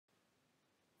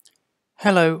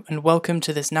Hello and welcome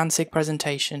to this NANSIG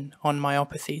presentation on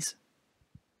myopathies.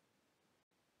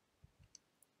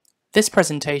 This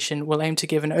presentation will aim to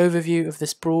give an overview of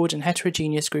this broad and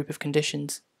heterogeneous group of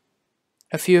conditions.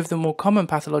 A few of the more common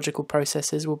pathological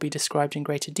processes will be described in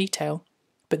greater detail,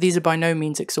 but these are by no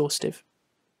means exhaustive.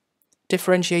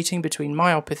 Differentiating between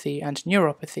myopathy and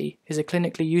neuropathy is a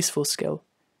clinically useful skill,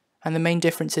 and the main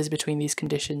differences between these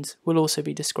conditions will also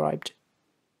be described.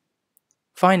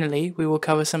 Finally, we will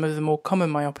cover some of the more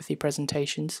common myopathy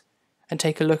presentations and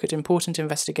take a look at important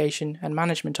investigation and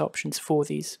management options for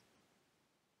these.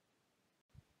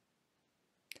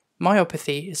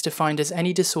 Myopathy is defined as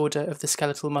any disorder of the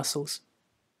skeletal muscles.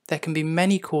 There can be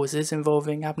many causes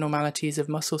involving abnormalities of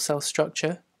muscle cell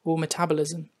structure or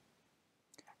metabolism.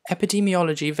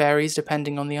 Epidemiology varies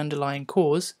depending on the underlying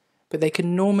cause, but they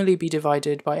can normally be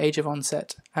divided by age of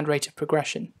onset and rate of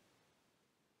progression.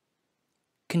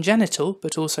 Congenital,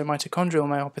 but also mitochondrial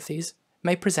myopathies,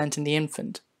 may present in the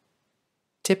infant.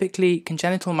 Typically,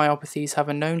 congenital myopathies have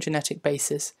a known genetic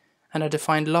basis and are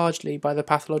defined largely by the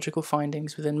pathological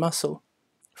findings within muscle,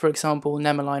 for example,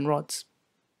 Nemaline rods.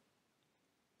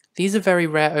 These are very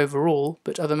rare overall,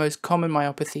 but are the most common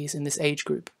myopathies in this age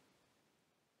group.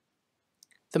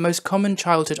 The most common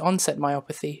childhood onset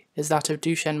myopathy is that of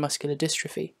Duchenne muscular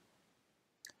dystrophy.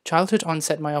 Childhood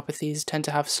onset myopathies tend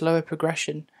to have slower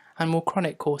progression and more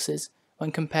chronic courses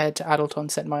when compared to adult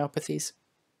onset myopathies.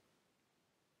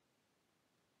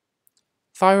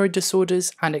 Thyroid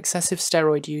disorders and excessive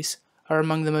steroid use are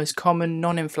among the most common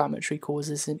non-inflammatory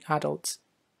causes in adults.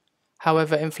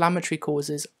 However, inflammatory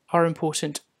causes are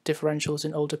important differentials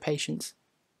in older patients.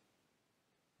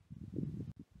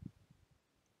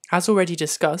 As already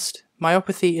discussed,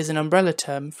 myopathy is an umbrella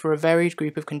term for a varied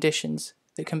group of conditions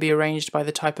that can be arranged by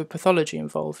the type of pathology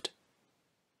involved.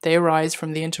 They arise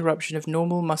from the interruption of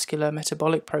normal muscular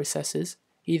metabolic processes,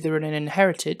 either in an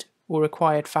inherited or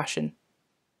acquired fashion.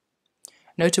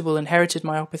 Notable inherited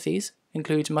myopathies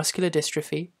include muscular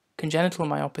dystrophy, congenital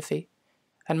myopathy,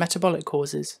 and metabolic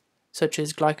causes, such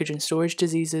as glycogen storage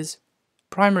diseases,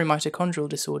 primary mitochondrial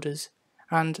disorders,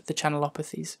 and the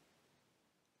channelopathies.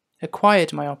 Acquired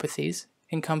myopathies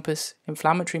encompass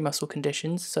inflammatory muscle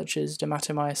conditions such as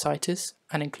dermatomyositis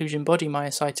and inclusion body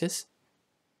myositis,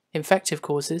 infective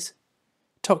causes,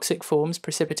 toxic forms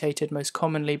precipitated most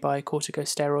commonly by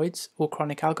corticosteroids or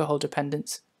chronic alcohol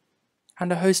dependence,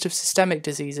 and a host of systemic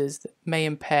diseases that may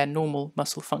impair normal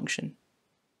muscle function.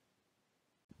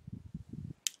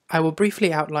 I will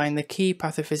briefly outline the key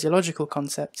pathophysiological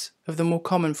concepts of the more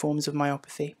common forms of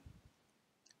myopathy.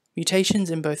 Mutations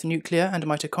in both nuclear and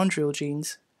mitochondrial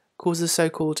genes cause the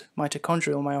so-called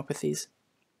mitochondrial myopathies.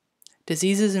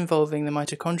 Diseases involving the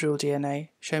mitochondrial DNA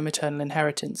show maternal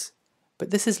inheritance,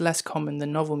 but this is less common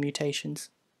than novel mutations.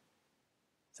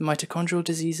 The mitochondrial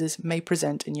diseases may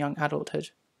present in young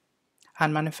adulthood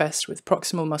and manifest with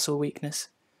proximal muscle weakness,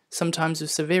 sometimes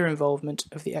with severe involvement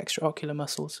of the extraocular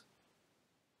muscles.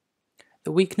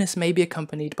 The weakness may be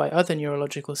accompanied by other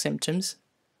neurological symptoms,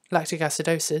 lactic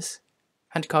acidosis,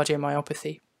 and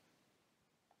cardiomyopathy.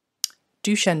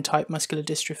 Duchenne-type muscular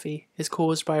dystrophy is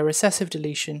caused by a recessive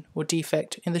deletion or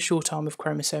defect in the short arm of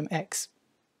chromosome X,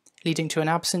 leading to an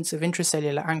absence of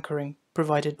intracellular anchoring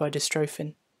provided by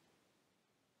dystrophin.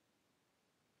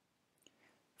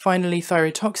 Finally,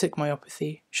 thyrotoxic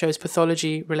myopathy shows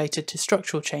pathology related to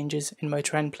structural changes in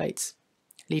motor end plates,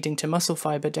 leading to muscle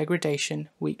fiber degradation,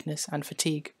 weakness, and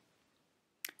fatigue.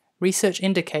 Research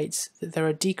indicates that there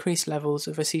are decreased levels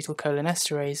of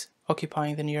acetylcholinesterase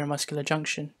occupying the neuromuscular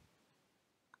junction.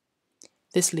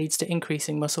 This leads to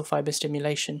increasing muscle fiber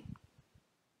stimulation.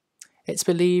 It's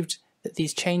believed that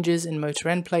these changes in motor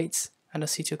end plates and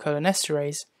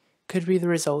acetylcholinesterase could be the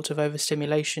result of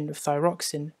overstimulation of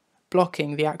thyroxine,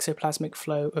 blocking the axoplasmic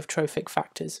flow of trophic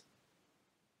factors.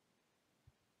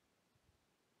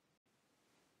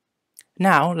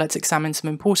 Now let's examine some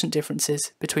important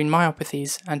differences between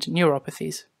myopathies and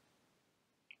neuropathies.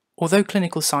 Although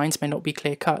clinical signs may not be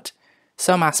clear-cut,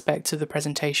 some aspects of the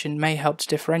presentation may help to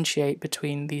differentiate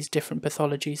between these different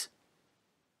pathologies.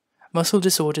 Muscle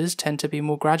disorders tend to be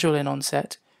more gradual in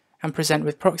onset and present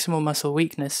with proximal muscle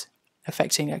weakness,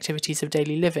 affecting activities of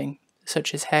daily living,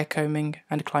 such as hair combing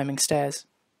and climbing stairs.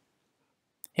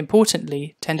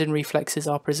 Importantly, tendon reflexes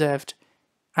are preserved,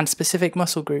 and specific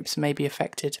muscle groups may be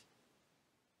affected.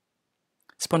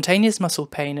 Spontaneous muscle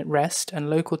pain at rest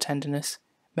and local tenderness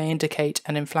may indicate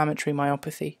an inflammatory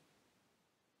myopathy.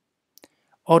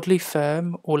 Oddly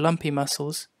firm or lumpy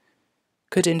muscles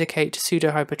could indicate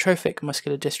pseudohypertrophic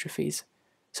muscular dystrophies,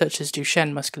 such as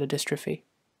Duchenne muscular dystrophy.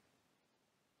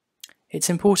 It's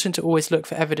important to always look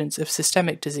for evidence of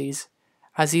systemic disease,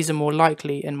 as these are more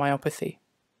likely in myopathy.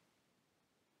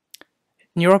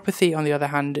 Neuropathy, on the other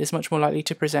hand, is much more likely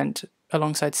to present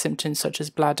alongside symptoms such as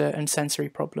bladder and sensory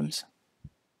problems.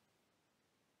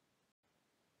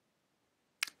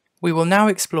 We will now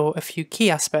explore a few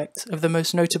key aspects of the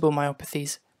most notable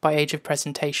myopathies by age of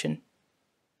presentation.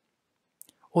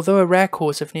 Although a rare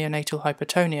cause of neonatal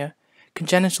hypotonia,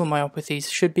 congenital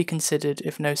myopathies should be considered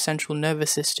if no central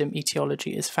nervous system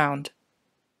etiology is found.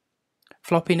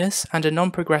 Floppiness and a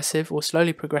non-progressive or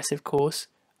slowly progressive course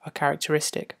are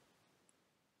characteristic.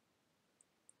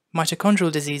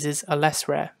 Mitochondrial diseases are less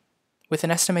rare, with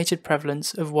an estimated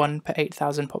prevalence of 1 per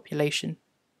 8,000 population.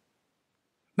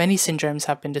 Many syndromes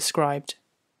have been described.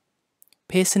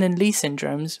 Pearson and Lee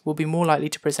syndromes will be more likely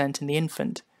to present in the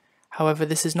infant, however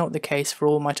this is not the case for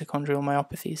all mitochondrial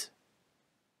myopathies.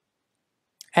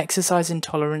 Exercise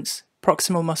intolerance,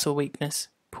 proximal muscle weakness,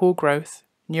 poor growth,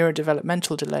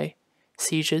 neurodevelopmental delay,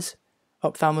 seizures,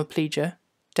 ophthalmoplegia,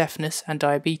 deafness and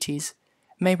diabetes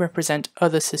may represent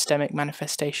other systemic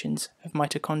manifestations of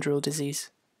mitochondrial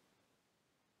disease.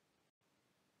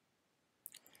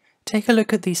 Take a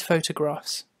look at these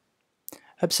photographs.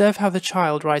 Observe how the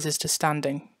child rises to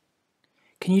standing.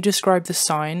 Can you describe the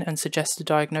sign and suggest a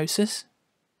diagnosis?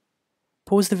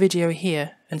 Pause the video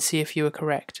here and see if you are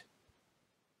correct.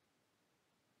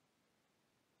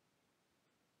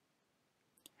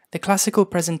 The classical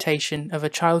presentation of a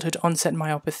childhood onset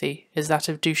myopathy is that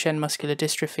of Duchenne muscular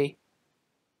dystrophy.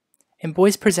 In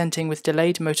boys presenting with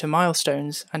delayed motor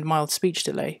milestones and mild speech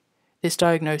delay, this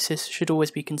diagnosis should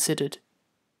always be considered.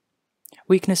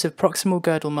 Weakness of proximal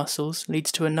girdle muscles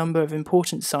leads to a number of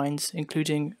important signs,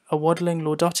 including a waddling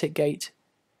lordotic gait,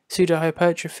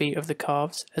 pseudohypertrophy of the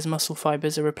calves as muscle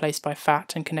fibers are replaced by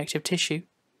fat and connective tissue,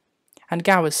 and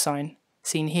Gower's sign,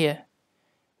 seen here,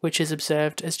 which is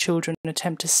observed as children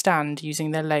attempt to stand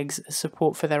using their legs as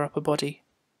support for their upper body.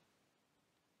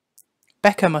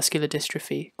 Becker muscular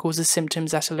dystrophy causes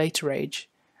symptoms at a later age,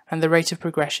 and the rate of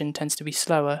progression tends to be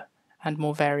slower and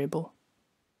more variable.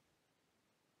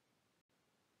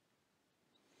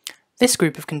 This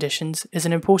group of conditions is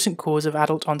an important cause of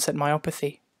adult-onset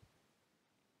myopathy.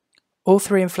 All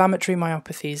three inflammatory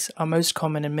myopathies are most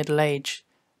common in middle age,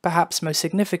 perhaps most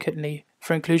significantly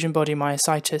for inclusion body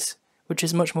myositis, which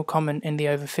is much more common in the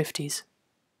over 50s.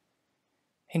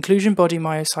 Inclusion body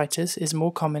myositis is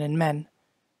more common in men,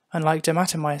 unlike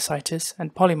dermatomyositis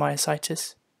and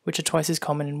polymyositis, which are twice as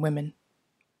common in women.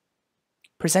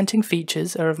 Presenting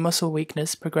features are of muscle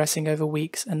weakness progressing over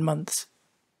weeks and months.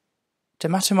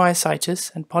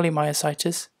 Dermatomyositis and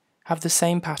polymyositis have the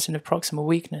same pattern of proximal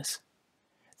weakness,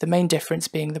 the main difference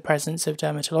being the presence of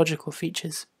dermatological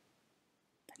features,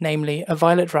 namely a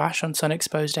violet rash on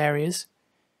sun-exposed areas,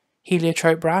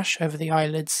 heliotrope rash over the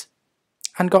eyelids,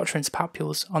 and Gottran's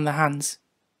papules on the hands.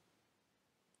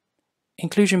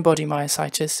 Inclusion body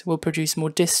myositis will produce more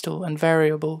distal and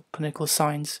variable clinical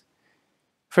signs,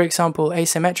 for example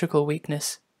asymmetrical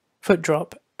weakness, foot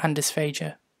drop, and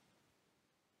dysphagia.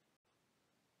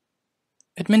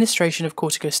 Administration of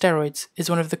corticosteroids is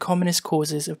one of the commonest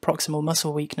causes of proximal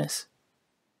muscle weakness.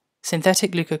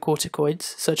 Synthetic glucocorticoids,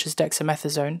 such as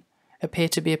dexamethasone, appear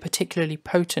to be a particularly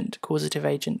potent causative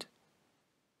agent.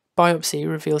 Biopsy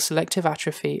reveals selective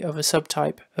atrophy of a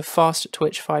subtype of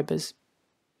fast-twitch fibers.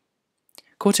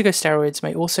 Corticosteroids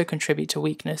may also contribute to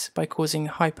weakness by causing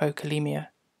hypokalemia.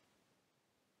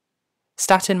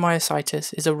 Statin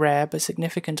myositis is a rare but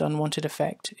significant unwanted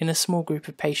effect in a small group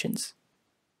of patients.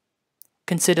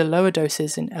 Consider lower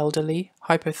doses in elderly,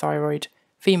 hypothyroid,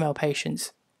 female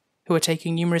patients who are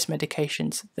taking numerous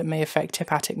medications that may affect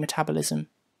hepatic metabolism.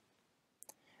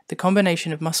 The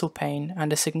combination of muscle pain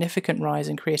and a significant rise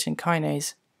in creatine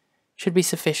kinase should be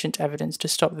sufficient evidence to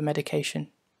stop the medication.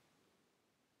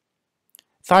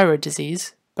 Thyroid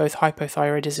disease, both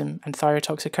hypothyroidism and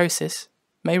thyrotoxicosis,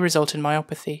 may result in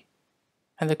myopathy,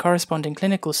 and the corresponding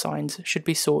clinical signs should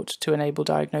be sought to enable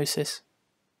diagnosis.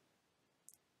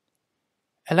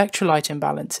 Electrolyte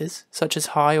imbalances, such as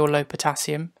high or low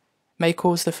potassium, may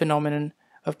cause the phenomenon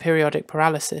of periodic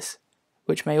paralysis,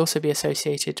 which may also be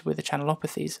associated with the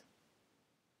channelopathies.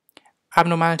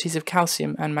 Abnormalities of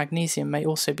calcium and magnesium may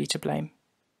also be to blame.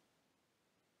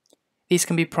 These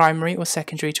can be primary or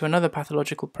secondary to another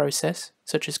pathological process,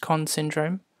 such as Conn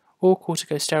syndrome or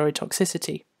corticosteroid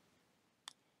toxicity.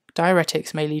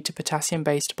 Diuretics may lead to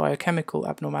potassium-based biochemical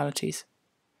abnormalities.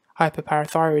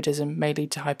 Hyperparathyroidism may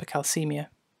lead to hypercalcemia.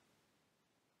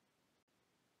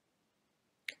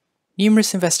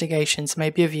 Numerous investigations may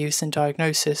be of use in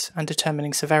diagnosis and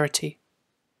determining severity.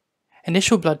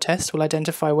 Initial blood tests will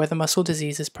identify whether muscle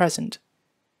disease is present.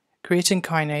 Creatine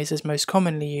kinase is most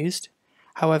commonly used,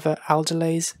 however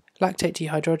aldolase, lactate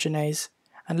dehydrogenase,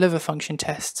 and liver function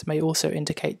tests may also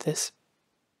indicate this.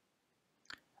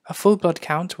 A full blood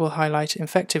count will highlight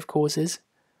infective causes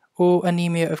or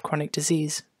anemia of chronic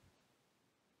disease.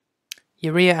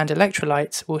 Urea and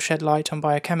electrolytes will shed light on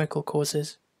biochemical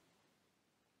causes.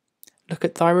 Look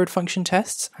at thyroid function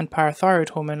tests and parathyroid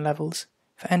hormone levels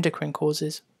for endocrine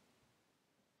causes.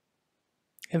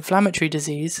 Inflammatory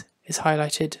disease is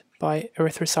highlighted by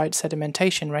erythrocyte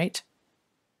sedimentation rate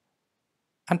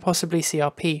and possibly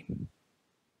CRP.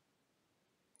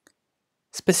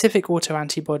 Specific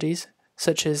autoantibodies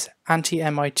such as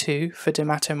anti-MI2 for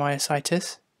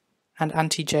dermatomyositis and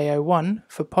anti-JO1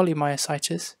 for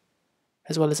polymyositis,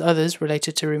 as well as others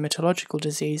related to rheumatological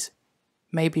disease,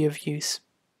 may be of use.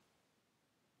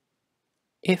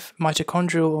 If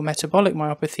mitochondrial or metabolic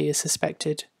myopathy is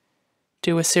suspected,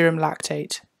 do a serum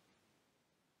lactate.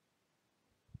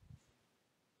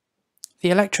 The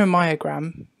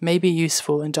electromyogram may be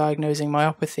useful in diagnosing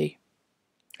myopathy,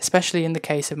 especially in the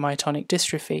case of myotonic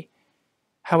dystrophy.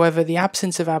 However, the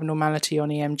absence of abnormality on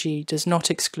EMG does not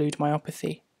exclude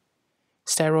myopathy.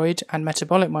 Steroid and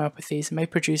metabolic myopathies may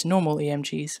produce normal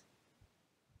EMGs.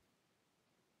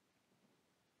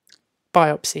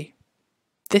 Biopsy.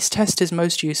 This test is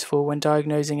most useful when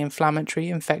diagnosing inflammatory,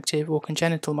 infective, or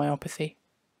congenital myopathy.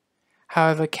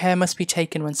 However, care must be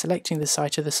taken when selecting the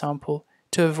site of the sample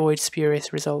to avoid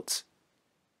spurious results.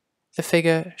 The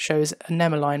figure shows a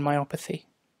nemaline myopathy.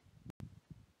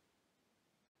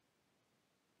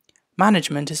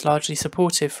 Management is largely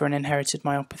supportive for an inherited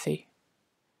myopathy.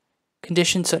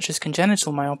 Conditions such as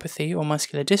congenital myopathy or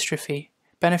muscular dystrophy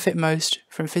benefit most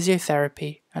from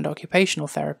physiotherapy and occupational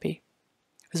therapy,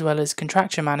 as well as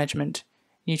contracture management,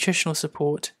 nutritional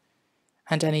support,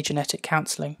 and any genetic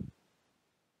counselling.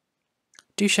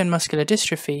 Duchenne muscular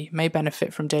dystrophy may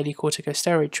benefit from daily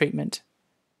corticosteroid treatment.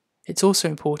 It's also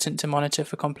important to monitor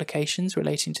for complications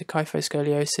relating to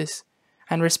kyphoscoliosis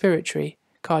and respiratory,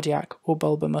 cardiac, or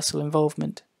bulbar muscle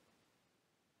involvement.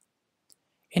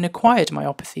 In acquired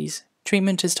myopathies,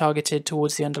 treatment is targeted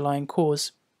towards the underlying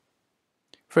cause.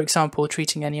 For example,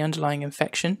 treating any underlying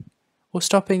infection, or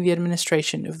stopping the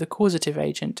administration of the causative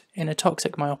agent in a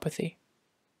toxic myopathy.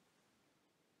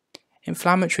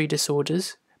 Inflammatory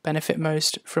disorders benefit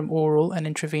most from oral and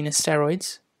intravenous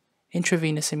steroids,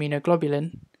 intravenous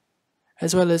immunoglobulin,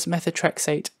 as well as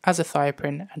methotrexate,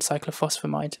 azathioprine, and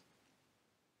cyclophosphamide.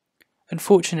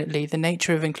 Unfortunately, the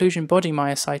nature of inclusion body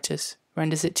myositis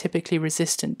renders it typically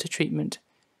resistant to treatment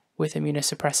with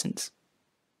immunosuppressants.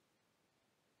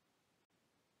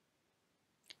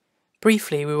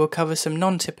 Briefly, we will cover some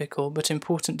non-typical but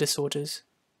important disorders.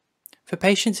 For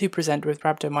patients who present with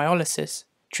rhabdomyolysis,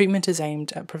 treatment is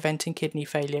aimed at preventing kidney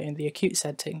failure in the acute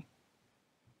setting.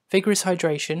 Vigorous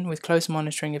hydration with close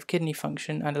monitoring of kidney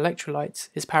function and electrolytes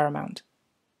is paramount.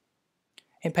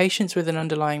 In patients with an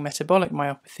underlying metabolic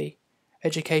myopathy,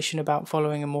 education about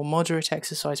following a more moderate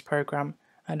exercise program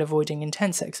and avoiding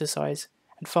intense exercise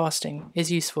and fasting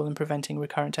is useful in preventing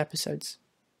recurrent episodes.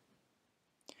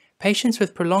 Patients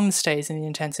with prolonged stays in the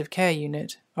intensive care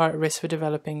unit are at risk for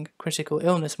developing critical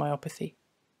illness myopathy.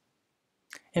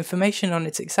 Information on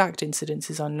its exact incidence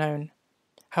is unknown.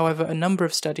 However, a number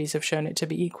of studies have shown it to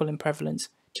be equal in prevalence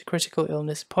to critical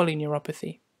illness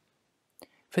polyneuropathy.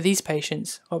 For these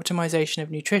patients, optimization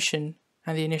of nutrition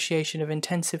and the initiation of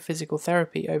intensive physical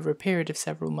therapy over a period of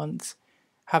several months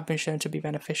have been shown to be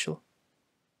beneficial.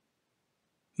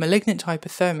 Malignant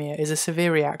hypothermia is a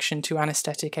severe reaction to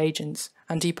anesthetic agents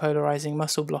and depolarizing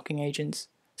muscle blocking agents,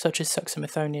 such as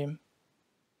suxamethonium.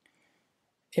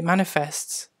 It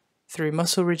manifests through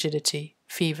muscle rigidity,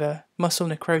 fever, muscle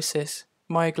necrosis,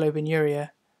 myoglobinuria,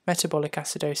 metabolic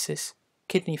acidosis,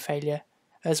 kidney failure,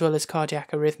 as well as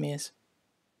cardiac arrhythmias.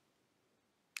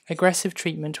 Aggressive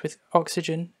treatment with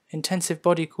oxygen, intensive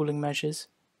body cooling measures,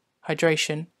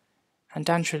 hydration, and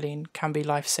dantrolene can be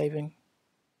life-saving.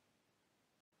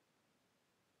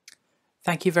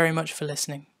 Thank you very much for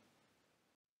listening.